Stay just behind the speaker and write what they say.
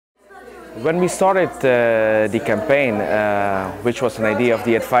When we started the campaign, which was an idea of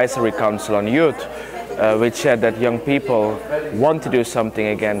the Advisory Council on Youth, which said that young people want to do something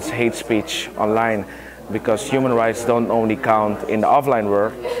against hate speech online, because human rights don't only count in the offline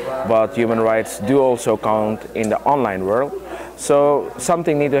world, but human rights do also count in the online world. So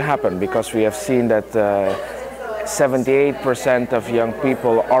something needs to happen, because we have seen that 78% of young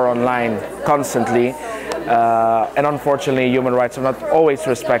people are online constantly. And unfortunately, human rights are not always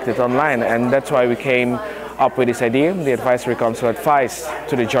respected online, and that's why we came up with this idea. The Advisory Council advised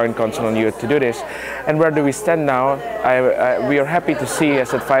to the Joint Council on Youth to do this. And where do we stand now? We are happy to see,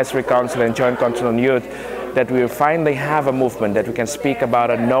 as Advisory Council and Joint Council on Youth, that we finally have a movement, that we can speak about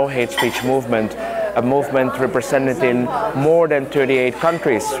a no hate speech movement, a movement represented in more than 38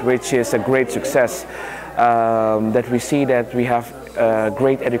 countries, which is a great success. That we see that we have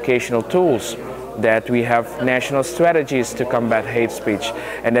great educational tools, that we have national strategies to combat hate speech,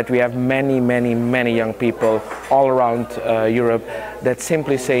 and that we have many young people all around Europe that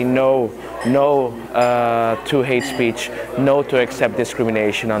simply say no to hate speech, no to accept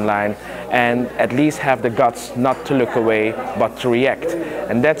discrimination online, and at least have the guts not to look away but to react.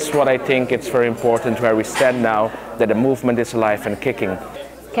 And that's what I think it's very important where we stand now, that the movement is alive and kicking.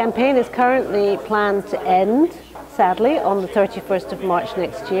 The campaign is currently planned to end, sadly, on the 31st of March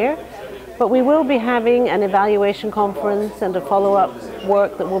next year. But we will be having an evaluation conference and a follow-up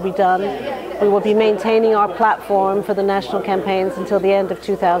work that will be done. We will be maintaining our platform for the national campaigns until the end of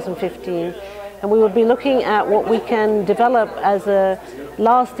 2015. And we will be looking at what we can develop as a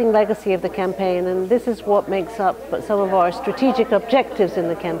lasting legacy of the campaign. And this is what makes up some of our strategic objectives in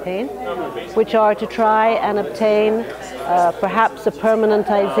the campaign, which are to try and obtain perhaps a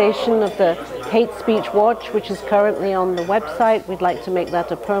permanentization of the Hate Speech Watch, which is currently on the website. We'd like to make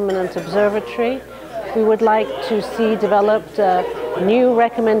that a permanent observatory. We would like to see developed a new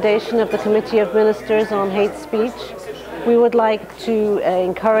recommendation of the Committee of Ministers on hate speech. We would like to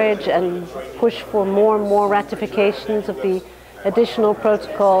encourage and push for more and more ratifications of the additional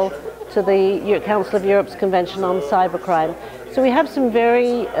protocol to the Council of Europe's Convention on Cybercrime. So we have some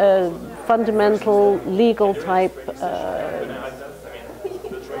very fundamental legal type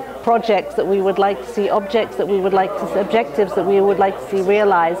projects that we would like to see, objectives that we would like to see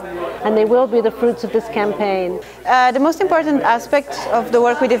realized, and they will be the fruits of this campaign. The most important aspect of the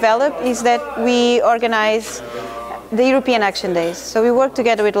work we develop is that we organize the European Action Days. So we work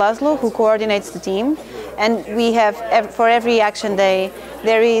together with Laszlo, who coordinates the team, and we have, for every Action Day,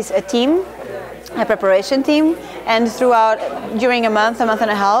 there is a team, a preparation team, and during a month and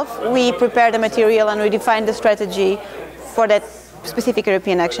a half, we prepare the material and we define the strategy for that specific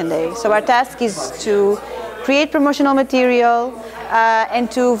European Action Day. So our task is to create promotional material and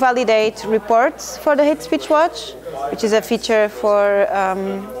to validate reports for the Hate Speech Watch, which is a feature for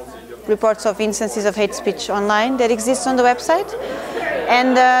reports of instances of hate speech online that exists on the website,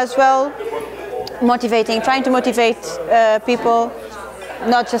 and as well trying to motivate people,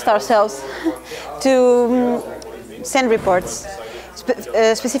 not just ourselves, to send reports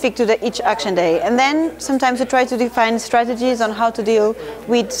specific to each action day. And then sometimes we try to define strategies on how to deal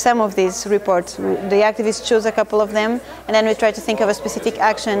with some of these reports. The activists choose a couple of them, and then we try to think of a specific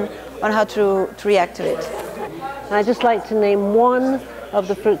action on how to react to it. And I'd just like to name one of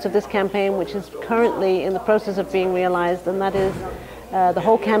the fruits of this campaign, which is currently in the process of being realized, and that is the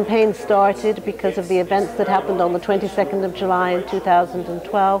whole campaign started because of the events that happened on the 22nd of July in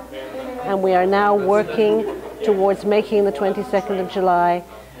 2012, and we are now working towards making the 22nd of July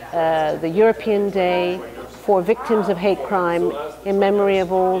the European Day for victims of hate crime, in memory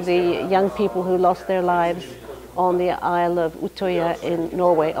of all the young people who lost their lives on the Isle of Utøya in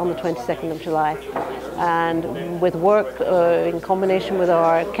Norway on the 22nd of July. And with work in combination with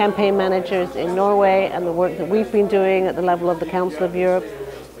our campaign managers in Norway and the work that we've been doing at the level of the Council of Europe,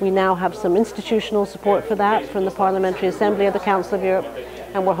 we now have some institutional support for that from the Parliamentary Assembly of the Council of Europe,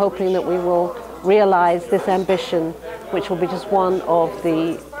 and we're hoping that we will realize this ambition, which will be just one of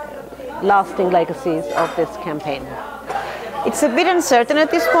the lasting legacies of this campaign. It's a bit uncertain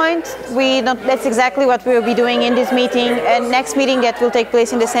at this point. That's exactly what we will be doing in this meeting, and next meeting that will take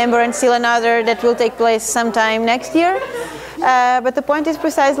place in December, and still another that will take place sometime next year. But the point is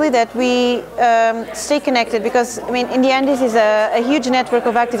precisely that we stay connected, because I mean, in the end, this is a huge network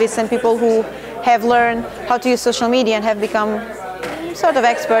of activists and people who have learned how to use social media and have become sort of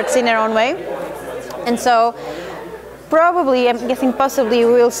experts in their own way. And so probably, I'm guessing possibly,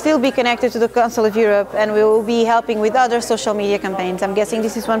 we will still be connected to the Council of Europe, and we will be helping with other social media campaigns. I'm guessing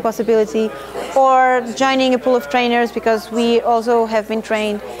this is one possibility. Or joining a pool of trainers, because we also have been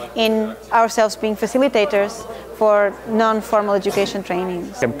trained in ourselves being facilitators for non-formal education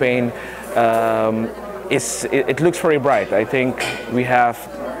trainings. Campaign it looks very bright. I think we have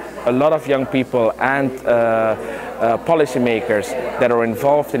a lot of young people and policymakers that are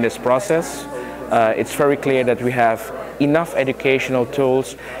involved in this process. It's very clear that we have enough educational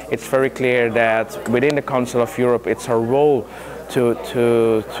tools. It's very clear that within the Council of Europe it's our role to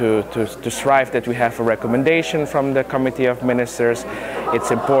strive that we have a recommendation from the Committee of Ministers.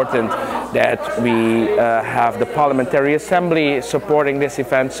 It's important that we have the Parliamentary Assembly supporting this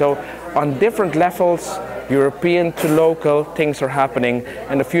event. So on different levels, European to local, things are happening,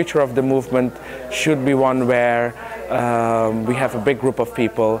 and the future of the movement should be one where we have a big group of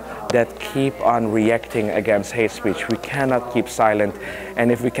people that keep on reacting against hate speech. We cannot keep silent, and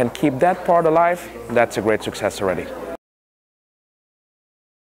if we can keep that part alive, that's a great success already.